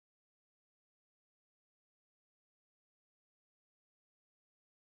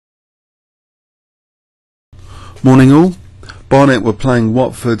Morning all. Barnet were playing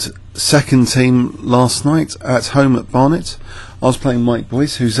Watford second team last night at home at Barnet. I was playing Mike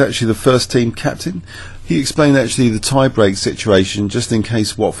Boyce, who's actually the first team captain. He explained actually the tie-break situation, just in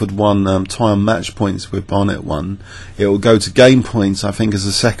case Watford won tie on match points with Barnet won. It will go to game points, I think, as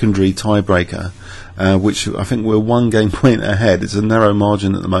a secondary tiebreaker, which I think we're 1 game point ahead. It's a narrow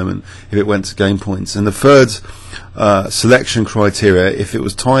margin at the moment if it went to game points. And the third selection criteria, if it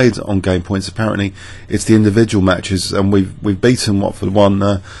was tied on game points, apparently it's the individual matches, and we've beaten Watford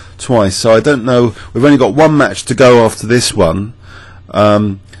twice. So I don't know. We've only got 1 match to go after this one.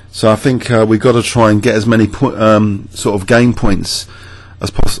 So I think we've got to try and get as many sort of game points as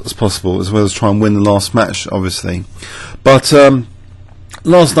possible, as well as try and win the last match, obviously. But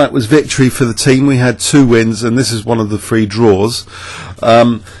last night was victory for the team. We had 2 wins, and this is one of the 3 draws.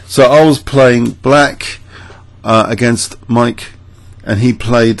 So I was playing black against Mike, and he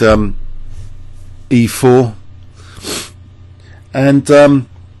played E4, and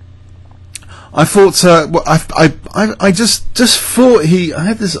I thought, I just thought I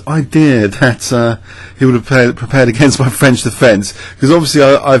had this idea that he would have prepared against my French defence, because obviously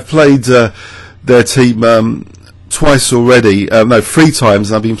I've played their team twice already, no, 3 times,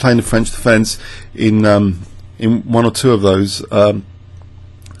 and I've been playing the French defence in 1 or 2 of those.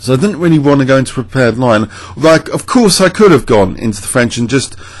 So I didn't really want to go into prepared line. Like, of course, I could have gone into the French and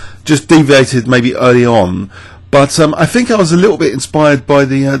just deviated maybe early on. But I think I was a little bit inspired by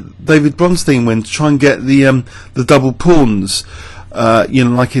the David Bronstein win to try and get the double pawns,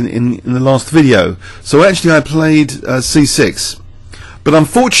 like in the last video. So actually I played C6. But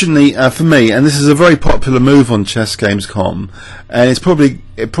unfortunately for me, and this is a very popular move on chessgames.com, and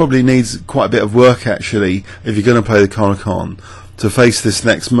it probably needs quite a bit of work actually if you're going to play the Caracan to face this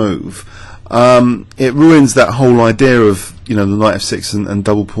next move. It ruins that whole idea of the knight f6 and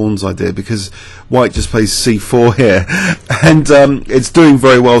double pawns idea, because white just plays c4 here, and it's doing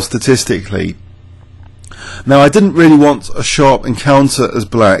very well statistically. Now I didn't really want a sharp encounter as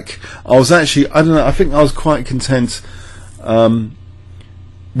black. I was actually, I don't know, I think I was quite content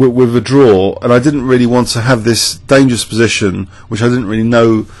with a draw, and I didn't really want to have this dangerous position, which I didn't really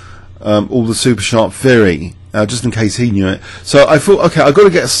know all the super sharp theory. Just in case he knew it. So I thought, okay, I've got to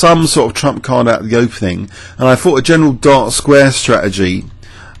get some sort of trump card out of the opening, and I thought a general dark square strategy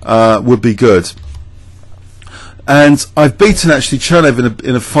would be good. And I've beaten actually Chernev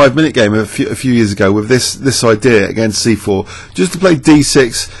in a 5-minute game a few years ago with this idea against c4, just to play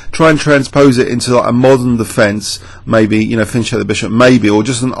d6, try and transpose it into like a modern defence, maybe Finch at the bishop, maybe, or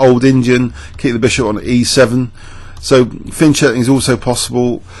just an old Indian, keep the bishop on e7. So Finch is also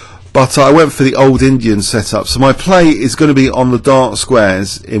possible. But I went for the old Indian setup, so my play is going to be on the dark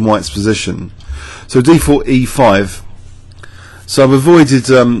squares in white's position. So d4, e5. So I've avoided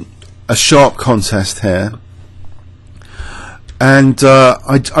a sharp contest here, and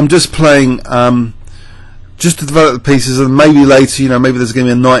I'm just playing just to develop the pieces, and maybe later, maybe there's going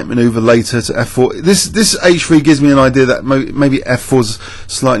to be a knight maneuver later to f4. This h3 gives me an idea that maybe f4 is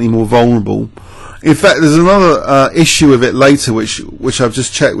slightly more vulnerable. In fact, there's another issue with it later, which I've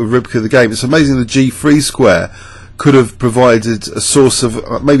just checked with Ribka of the game. It's amazing the g3 square could have provided a source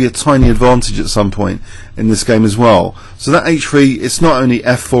of maybe a tiny advantage at some point in this game as well. So that h3, it's not only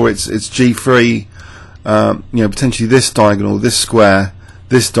f4, it's g3, potentially this diagonal, this square,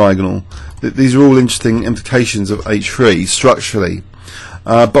 this diagonal. These are all interesting implications of h3 structurally.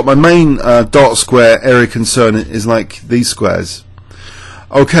 But my main dark square area concern is like these squares.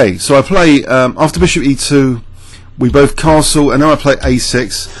 Okay, so I play, after bishop e2, we both castle, and now I play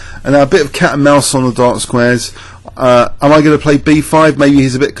a6, and now a bit of cat and mouse on the dark squares. Am I going to play b5? Maybe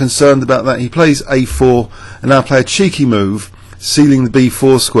he's a bit concerned about that. He plays a4, and now I play a cheeky move, sealing the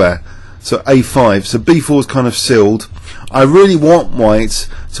b4 square. So a5, so b4 is kind of sealed. I really want white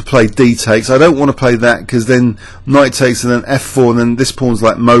to play d takes. I don't want to play that, because then knight takes and then f4, and then this pawn's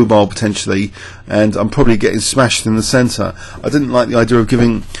like mobile potentially, and I'm probably getting smashed in the centre. I didn't like the idea of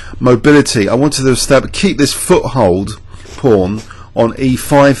giving mobility. I wanted to keep this foothold pawn on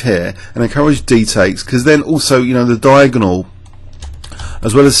e5 here and encourage d takes, because then also the diagonal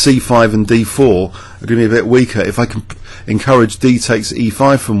as well as c5 and d4 are going to be a bit weaker if I can encourage d takes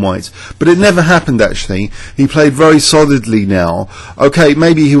e5 from white. But it never happened actually. He played very solidly now. Okay,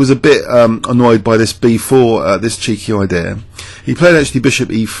 maybe he was a bit annoyed by this b4, this cheeky idea. He played actually bishop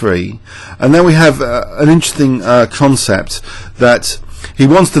e3, and then we have an interesting concept that he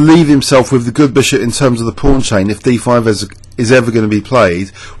wants to leave himself with the good bishop in terms of the pawn chain if d5 is ever going to be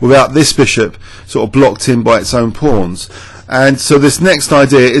played, without this bishop sort of blocked in by its own pawns. And so this next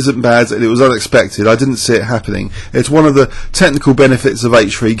idea isn't bad, and it was unexpected. I didn't see it happening. It's one of the technical benefits of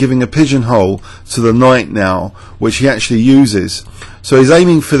H3, giving a pigeonhole to the knight now, which he actually uses. So he's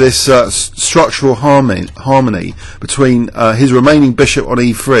aiming for this structural harmony between his remaining bishop on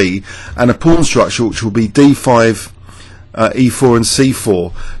E3 and a pawn structure which will be D5, E4 and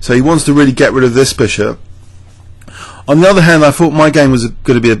C4. So he wants to really get rid of this bishop. On the other hand, I thought my game was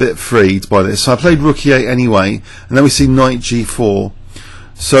going to be a bit freed by this, so I played rook e8 anyway, and then we see knight g4.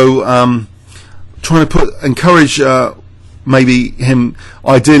 So trying to encourage maybe him,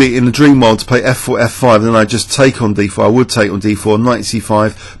 ideally in the dream world, to play f4, f5, and then I just take on d4. I would take on d4, knight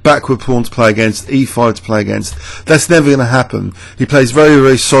c5, backward pawn to play against, e5 to play against. That's never going to happen. He plays very,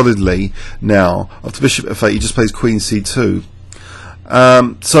 very solidly now. After bishop f8, he just plays queen c2.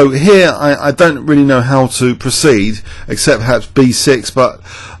 So here I don't really know how to proceed, except perhaps b6, but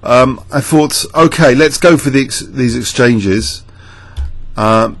I thought, okay, let's go for these exchanges.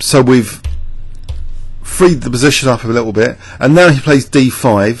 So we've freed the position up a little bit, and now he plays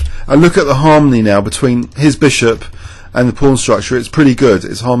d5, and look at the harmony now between his bishop and the pawn structure. It's pretty good,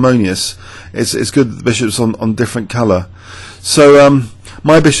 it's harmonious, it's good that the bishop's on different colour. So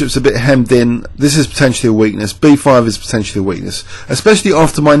my bishop's a bit hemmed in. This is potentially a weakness. b5 is potentially a weakness, especially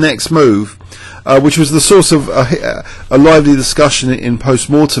after my next move, which was the source of a lively discussion in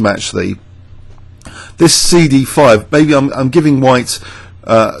post-mortem actually. This cd5, maybe I'm giving white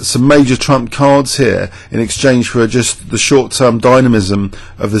some major trump cards here in exchange for just the short-term dynamism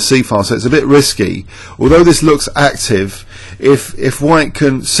of the c-file, so it's a bit risky. Although this looks active, if white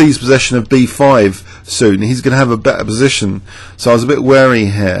can seize possession of b5 soon, he's going to have a better position, so I was a bit wary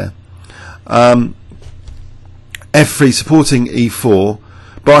here. f3 supporting e4,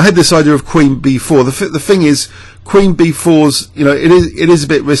 but I had this idea of queen b4. The thing is, queen b4's, you know, it is a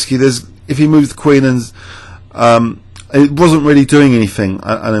bit risky. There's, if he moves the queen, and it wasn't really doing anything,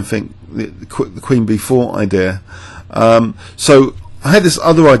 I don't think, the queen b4 idea. So I had this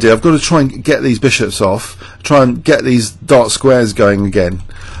other idea. I've got to try and get these bishops off, try and get these dark squares going again.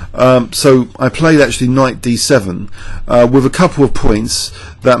 So I played actually knight d7 with a couple of points,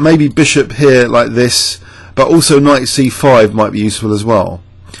 that maybe bishop here like this, but also knight c5 might be useful as well.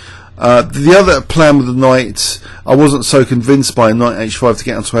 The other plan with the knight, I wasn't so convinced by knight h5 to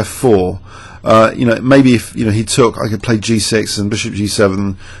get onto f4. You know, maybe if he took, I could play g6 and bishop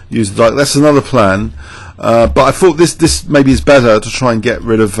g7, use the dark. That's another plan. But I thought this maybe is better to try and get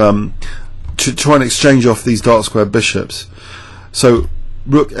rid of, to try and exchange off these dark square bishops. So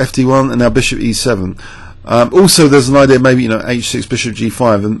rook fd1 and now bishop e7. Also there's an idea maybe h6 bishop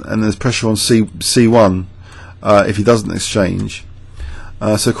g5 and there's pressure on c1 if he doesn't exchange.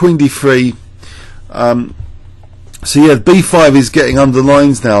 So queen d3. So yeah, b5 is getting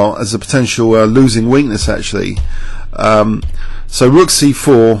underlined now as a potential losing weakness actually. So rook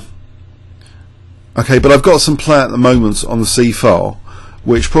c4. Okay, but I've got some play at the moment on the c file,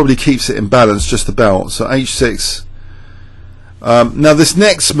 which probably keeps it in balance just about. So h6. Now this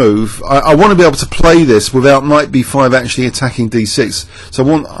next move, I want to be able to play this without knight b5 actually attacking d6. So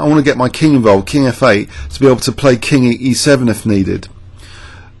I want to get my king involved, king f8, to be able to play king e7 if needed.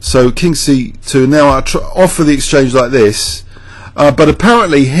 So king c2. Now I offer the exchange like this, but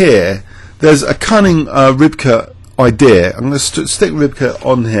apparently here there's a cunning Ribka idea. I'm going to stick Ribka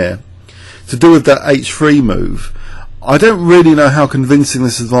on here to do with that h3 move. I don't really know how convincing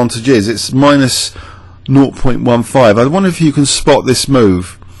this advantage is. It's minus 0.15. I wonder if you can spot this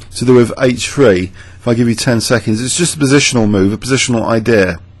move to do with h3 if I give you 10 seconds. It's just a positional move, a positional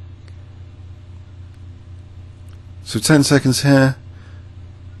idea. So 10 seconds here.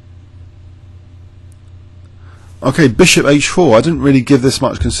 Okay, bishop h4. I didn't really give this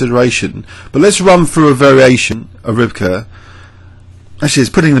much consideration, but let's run through a variation of Ribka. Actually,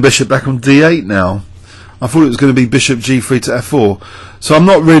 it's putting the bishop back on d8 now. I thought it was going to be bishop g3 to f4, so I'm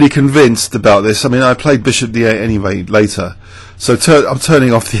not really convinced about this. I mean, I played bishop d8 anyway later, so I'm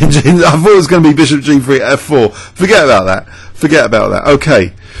turning off the engine. I thought it was going to be bishop g3 f4. Forget about that. Forget about that.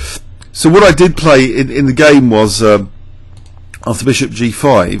 Okay, so what I did play in the game was after bishop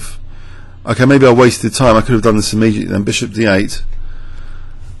g5. Okay, maybe I wasted time. I could have done this immediately then. Bishop d8.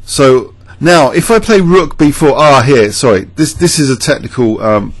 So now, if I play rook b4, here, sorry, this is a technical,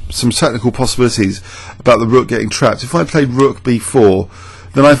 some technical possibilities about the rook getting trapped. If I played rook b4,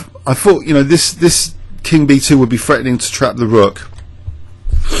 then I thought, this king b2 would be threatening to trap the rook.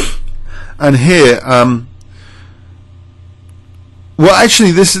 And here, well,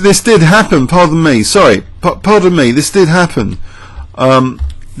 actually, this did happen. Pardon me. Sorry, pardon me. This did happen.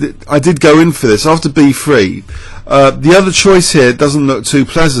 I did go in for this after b3. The other choice here doesn't look too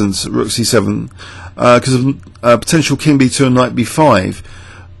pleasant, rook c7. because of potential king b2 and knight b5.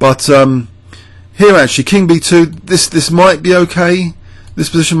 But here actually king b2, this might be okay. This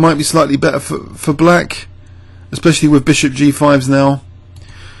position might be slightly better for black, especially with bishop g5s now.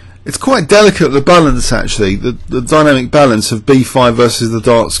 It's quite delicate, the balance actually, the dynamic balance of b5 versus the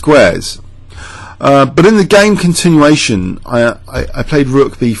dark squares. But in the game continuation, I played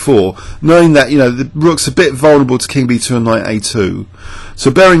rook b4, knowing that, you know, the rook's a bit vulnerable to king b2 and knight a2. So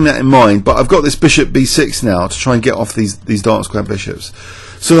bearing that in mind, but I've got this bishop b6 now to try and get off these dark square bishops.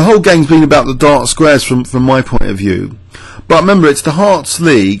 So the whole game's been about the dark squares from my point of view. But remember, it's the Hearts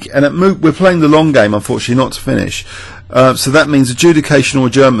League, and we're playing the long game, unfortunately, not to finish. So that means adjudication or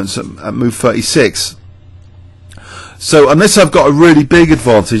adjournments at move 36. So unless I've got a really big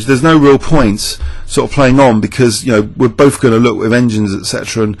advantage, there's no real point sort of playing on, because, you know, we're both going to look with engines,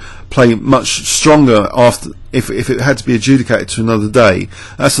 etc., and play much stronger after if it had to be adjudicated to another day.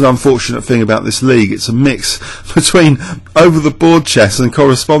 That's an unfortunate thing about this league. It's a mix between over the board chess and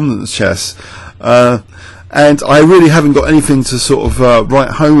correspondence chess, and I really haven't got anything to sort of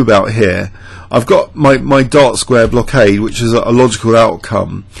write home about here. I've got my dark square blockade, which is a logical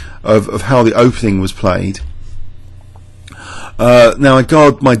outcome of how the opening was played. Now I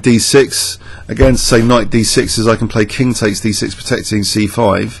guard my d6 against, say, knight d6, as I can play king takes d6, protecting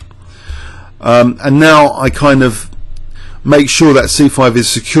c5. And now I kind of make sure that c5 is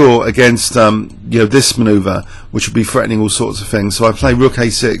secure against you know, this manoeuvre, which would be threatening all sorts of things. So I play rook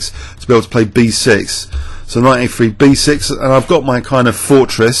a6 to be able to play b6. So knight a3, b6, and I've got my kind of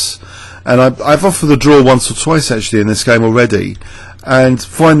fortress. And I've offered a draw once or twice actually in this game already. And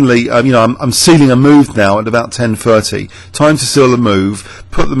finally, you know, I'm sealing a move now at about 10:30. Time to seal the move,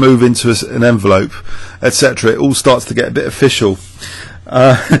 put the move into an envelope, etc. It all starts to get a bit official.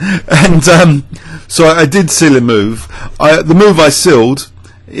 So I did seal a move. The move I sealed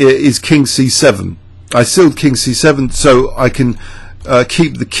is king c7. I sealed king c7 so I can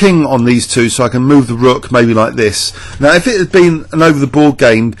keep the king on these two, so I can move the rook maybe like this. Now, if it had been an over-the-board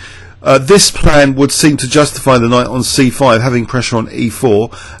game, this plan would seem to justify the knight on c5 having pressure on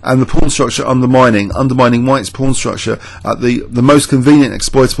e4, and the pawn structure undermining white's pawn structure at the most convenient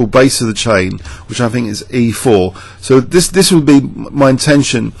exploitable base of the chain, which I think is e4. So this would be my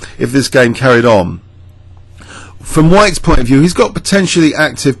intention if this game carried on. From white's point of view, he's got potentially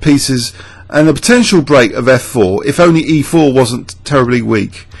active pieces and a potential break of f4 if only e4 wasn't terribly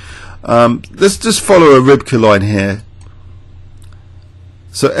weak. Let's just follow a Ribka line here.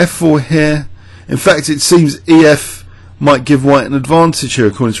 So f4 here. In fact, it seems ef might give white an advantage here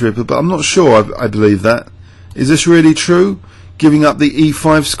according to Ribka, but I'm not sure I believe that. Is this really true? Giving up the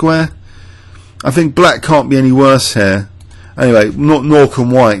e5 square? I think black can't be any worse here. Anyway, nor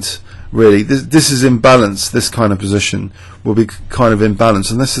can white, really. This is imbalance. This kind of position will be kind of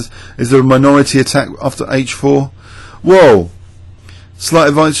imbalance. And is there a minority attack after h4? Whoa! Slight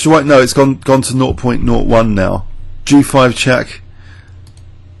advantage to white? No, it's gone to 0.01 now. g5 check.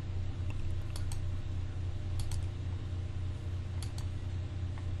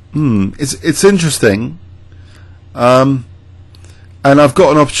 It's interesting, and I've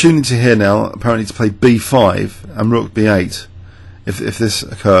got an opportunity here now apparently to play b5 and rook b8 if this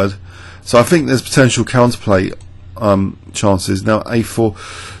occurred. So I think there's potential counterplay chances. Now a4.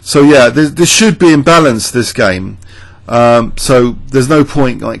 So yeah, this should be in balance, this game. So there's no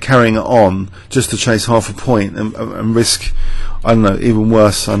point like carrying it on just to chase half a point and risk, I don't know, even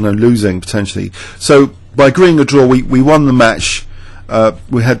worse, I don't know, losing potentially. So by agreeing a draw, we won the match.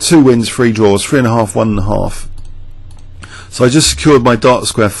 We had 2 wins, 3 draws, 3.5, 1.5. So I just secured my dark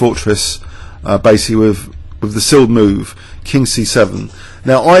square fortress, basically with the sealed move, king c7.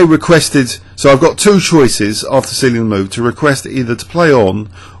 Now I requested, so I've got 2 choices after sealing the move, to request either to play on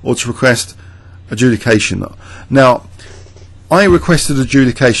or to request adjudication. Now I requested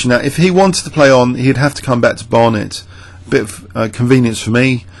adjudication. Now if he wanted to play on, he'd have to come back to Barnet. A bit of convenience for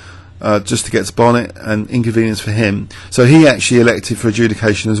me. Just to get to Barnet, and inconvenience for him. So he actually elected for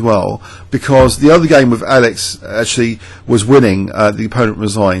adjudication as well, because the other game with Alex actually was winning. The opponent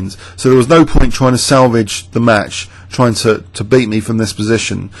resigned, so there was no point trying to salvage the match, trying to beat me from this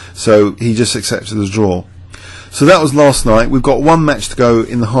position. So he just accepted the draw. So that was last night. We've got 1 match to go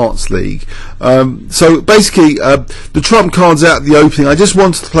in the Hearts League. So basically, the trump card's out at the opening. I just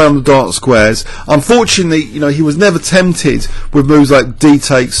wanted to play on the dark squares. Unfortunately, you know, he was never tempted with moves like d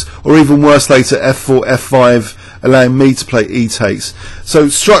takes, or even worse later f4, f5, allowing me to play e takes. So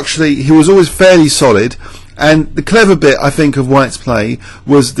structurally, he was always fairly solid. And the clever bit, I think, of White's play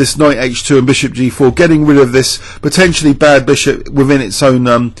was this knight h2 and bishop g4, getting rid of this potentially bad bishop within its own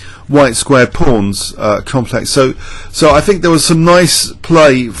white square pawns complex. So I think there was some nice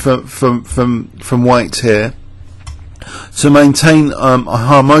play from White here to maintain a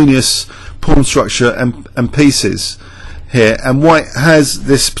harmonious pawn structure and pieces here. And White has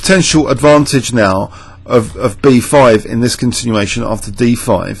this potential advantage now of b5 in this continuation after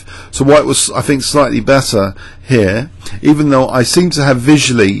d5. So White was, I think, slightly better here, even though I seem to have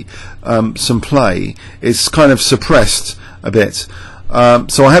visually some play. It's kind of suppressed a bit.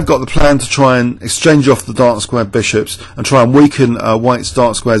 So I have got the plan to try and exchange off the dark square bishops and try and weaken White's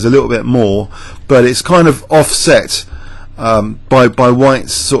dark squares a little bit more, but it's kind of offset by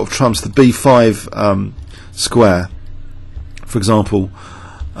White's sort of trumps the b5 square, for example.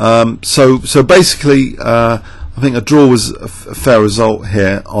 So basically, I think a draw was a fair result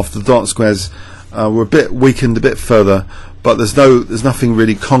here after the dark squares were a bit weakened a bit further, but there's nothing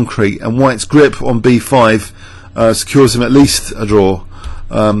really concrete, and White's grip on b5 secures him at least a draw.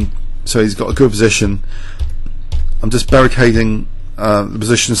 So he's got a good position. I'm just barricading the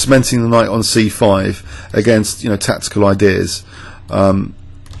position, cementing the knight on c5 against tactical ideas, and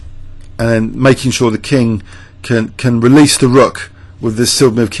then making sure the king can release the rook with this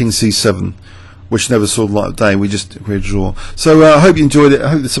silver move king c7, which never saw the light of day. We draw. So I hope you enjoyed it. I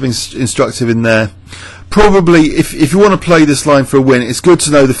hope there's something instructive in there. Probably, if you want to play this line for a win, it's good to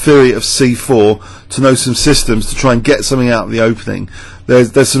know the theory of c4, to know some systems to try and get something out of the opening.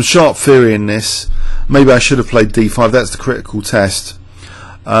 There's some sharp theory in this. Maybe I should have played d5. That's the critical test.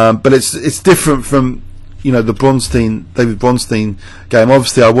 But it's different from the David Bronstein game.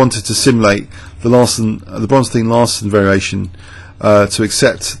 Obviously, I wanted to simulate the Bronstein-Larsen variation, to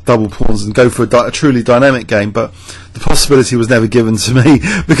accept double pawns and go for a truly dynamic game, but the possibility was never given to me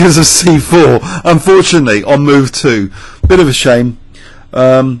because of c4, unfortunately, on move 2. Bit of a shame.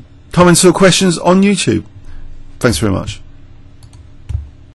 Comments or questions on YouTube. Thanks very much.